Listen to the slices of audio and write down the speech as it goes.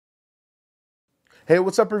Hey,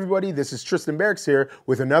 what's up everybody? This is Tristan Barrocks here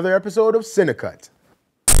with another episode of Cinecut.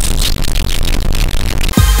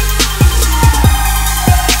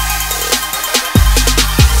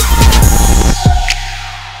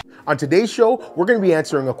 On today's show, we're going to be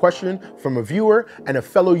answering a question from a viewer and a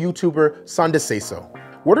fellow YouTuber, Sandeseso.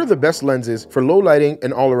 What are the best lenses for low lighting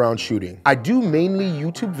and all-around shooting? I do mainly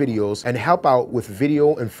YouTube videos and help out with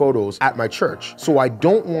video and photos at my church, so I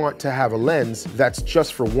don't want to have a lens that's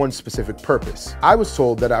just for one specific purpose. I was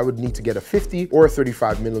told that I would need to get a 50 or a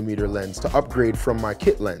 35mm lens to upgrade from my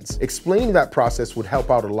kit lens. Explaining that process would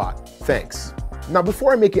help out a lot. Thanks. Now,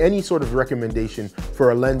 before I make any sort of recommendation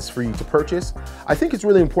for a lens for you to purchase, I think it's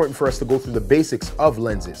really important for us to go through the basics of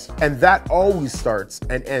lenses. And that always starts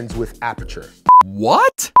and ends with aperture.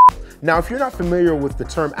 What? Now, if you're not familiar with the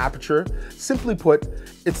term aperture, simply put,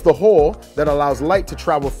 it's the hole that allows light to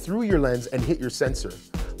travel through your lens and hit your sensor,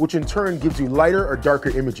 which in turn gives you lighter or darker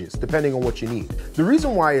images, depending on what you need. The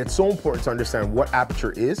reason why it's so important to understand what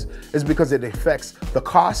aperture is because it affects the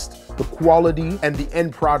cost, the quality, and the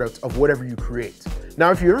end product of whatever you create. Now,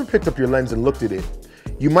 if you ever picked up your lens and looked at it,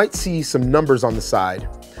 you might see some numbers on the side,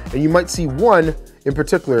 and you might see one in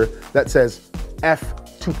particular that says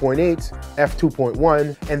f2.8,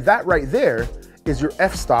 f2.1, and that right there is your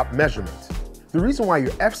f-stop measurement. The reason why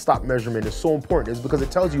your f-stop measurement is so important is because it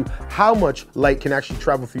tells you how much light can actually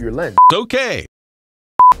travel through your lens. Okay.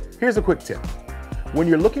 Here's a quick tip. When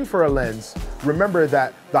you're looking for a lens, remember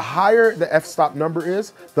that the higher the f-stop number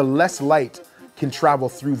is, the less light can travel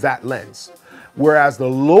through that lens. Whereas the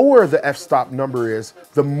lower the f-stop number is,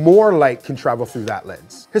 the more light can travel through that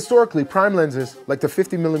lens. Historically, prime lenses, like the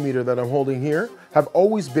 50mm that I'm holding here, have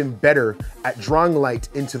always been better at drawing light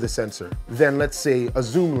into the sensor than, let's say, a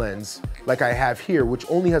zoom lens like I have here, which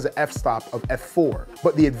only has an f-stop of f4.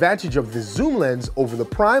 But the advantage of the zoom lens over the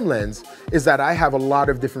prime lens is that I have a lot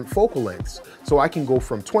of different focal lengths. So I can go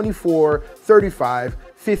from 24, 35,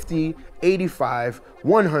 50, 85,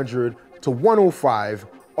 100 to 105,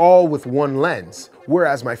 all with one lens,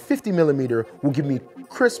 whereas my 50mm will give me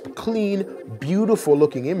crisp, clean, beautiful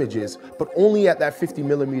looking images, but only at that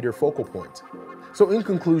 50mm focal point. So in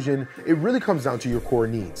conclusion, it really comes down to your core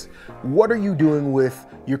needs. What are you doing with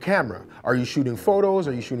your camera? Are you shooting photos?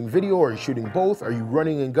 Are you shooting video? Are you shooting both? Are you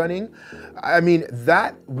running and gunning? I mean,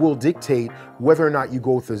 that will dictate whether or not you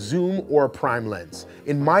go with a zoom or a prime lens.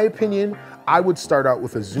 In my opinion, I would start out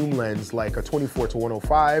with a zoom lens like a 24 to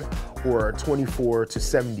 105 or a 24 to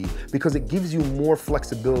 70 because it gives you more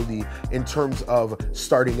flexibility in terms of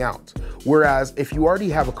starting out. Whereas if you already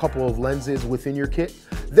have a couple of lenses within your kit,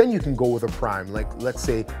 then you can go with a prime, like let's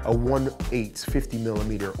say a 1/8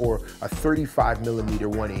 50mm or a 35mm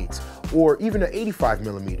 1/8 or even an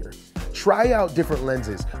 85mm. Try out different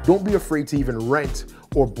lenses. Don't be afraid to even rent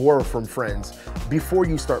or borrow from friends before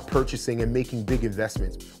you start purchasing and making big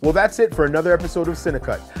investments. Well, that's it for another episode of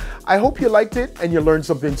Cinecut. I hope you liked it and you learned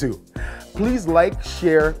something too. Please like,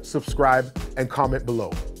 share, subscribe, and comment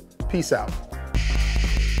below. Peace out.